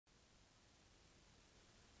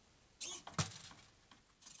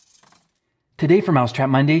Today for Mousetrap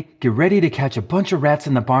Monday, get ready to catch a bunch of rats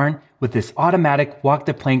in the barn with this automatic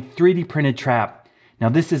walk-the-plank 3D printed trap. Now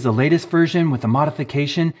this is the latest version with a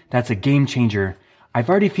modification that's a game changer.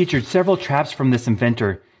 I've already featured several traps from this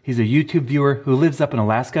inventor. He's a YouTube viewer who lives up in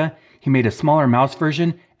Alaska. He made a smaller mouse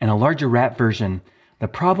version and a larger rat version. The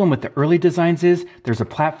problem with the early designs is there's a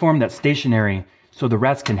platform that's stationary, so the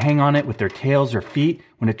rats can hang on it with their tails or feet.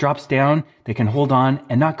 When it drops down, they can hold on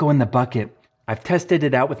and not go in the bucket. I've tested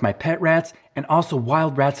it out with my pet rats and also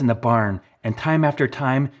wild rats in the barn, and time after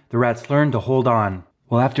time, the rats learn to hold on.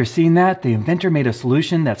 Well, after seeing that, the inventor made a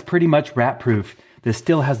solution that's pretty much rat-proof. This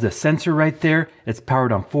still has the sensor right there. It's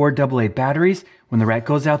powered on 4 AA batteries. When the rat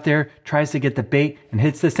goes out there, tries to get the bait and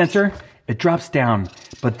hits the sensor, it drops down.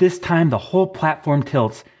 But this time, the whole platform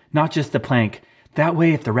tilts, not just the plank. That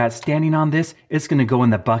way, if the rat's standing on this, it's gonna go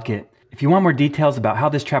in the bucket. If you want more details about how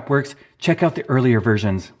this trap works, check out the earlier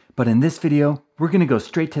versions. But in this video, we're gonna go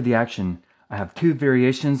straight to the action. I have 2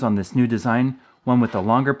 variations on this new design, one with a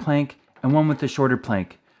longer plank and one with a shorter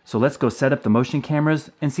plank. So let's go set up the motion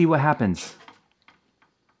cameras and see what happens.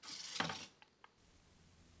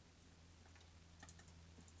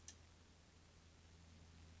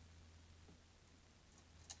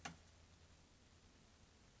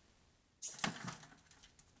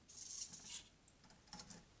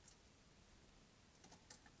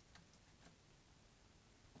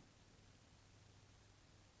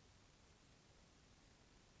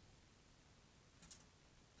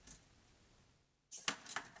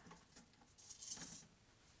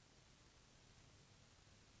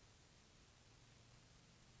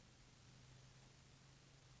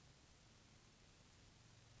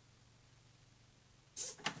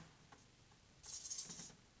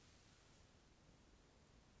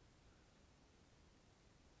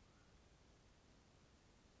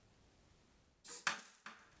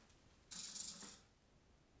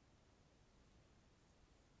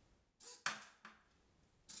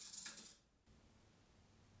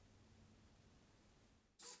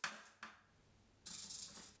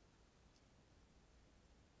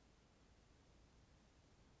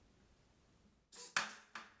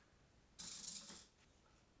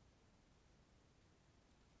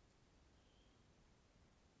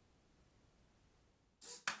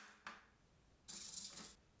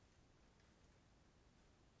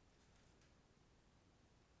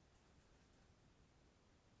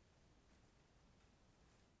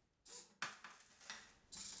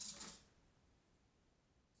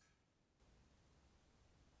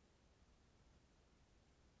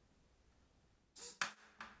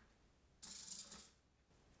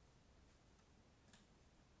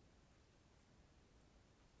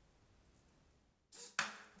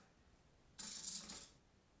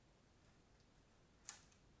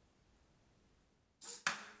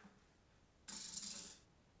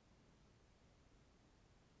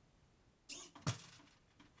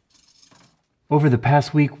 Over the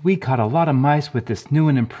past week, we caught a lot of mice with this new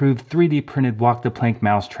and improved 3D printed walk-the-plank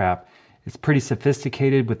mouse trap. It's pretty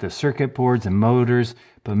sophisticated with the circuit boards and motors,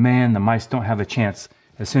 but man, the mice don't have a chance.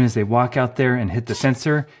 As soon as they walk out there and hit the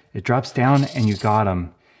sensor, it drops down and you got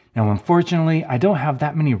them. Now, unfortunately, I don't have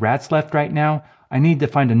that many rats left right now. I need to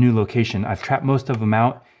find a new location. I've trapped most of them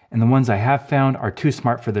out, and the ones I have found are too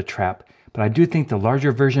smart for the trap. But I do think the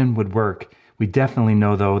larger version would work. We definitely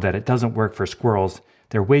know, though, that it doesn't work for squirrels.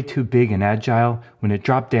 They're way too big and agile. When it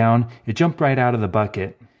dropped down, it jumped right out of the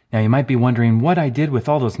bucket. Now you might be wondering what I did with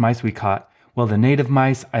all those mice we caught. Well, the native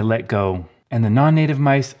mice I let go. And the non-native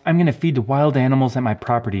mice, I'm gonna feed to wild animals at my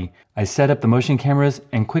property. I set up the motion cameras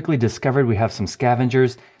and quickly discovered we have some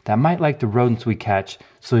scavengers that might like the rodents we catch,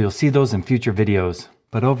 so you'll see those in future videos.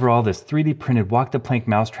 But overall, this 3D printed walk-the-plank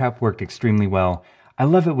mousetrap worked extremely well. I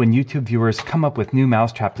love it when YouTube viewers come up with new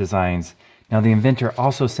mousetrap designs. Now the inventor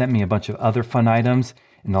also sent me a bunch of other fun items.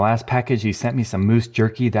 In the last package he sent me some moose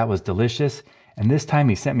jerky that was delicious, and this time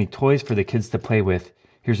he sent me toys for the kids to play with.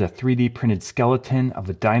 Here's a 3D printed skeleton of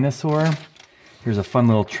a dinosaur. Here's a fun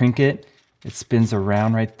little trinket. It spins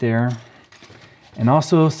around right there. And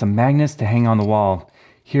also some magnets to hang on the wall.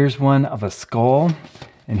 Here's one of a skull,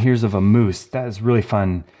 and here's of a moose. That is really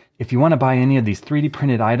fun. If you want to buy any of these 3D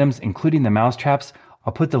printed items, including the mouse traps,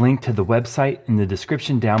 I'll put the link to the website in the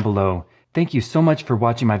description down below. Thank you so much for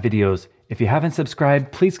watching my videos. If you haven't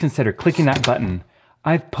subscribed, please consider clicking that button.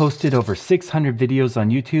 I've posted over 600 videos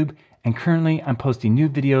on YouTube, and currently I'm posting new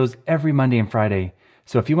videos every Monday and Friday.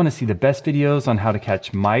 So if you want to see the best videos on how to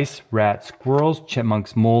catch mice, rats, squirrels,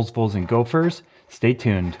 chipmunks, moles, voles, and gophers, stay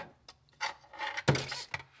tuned.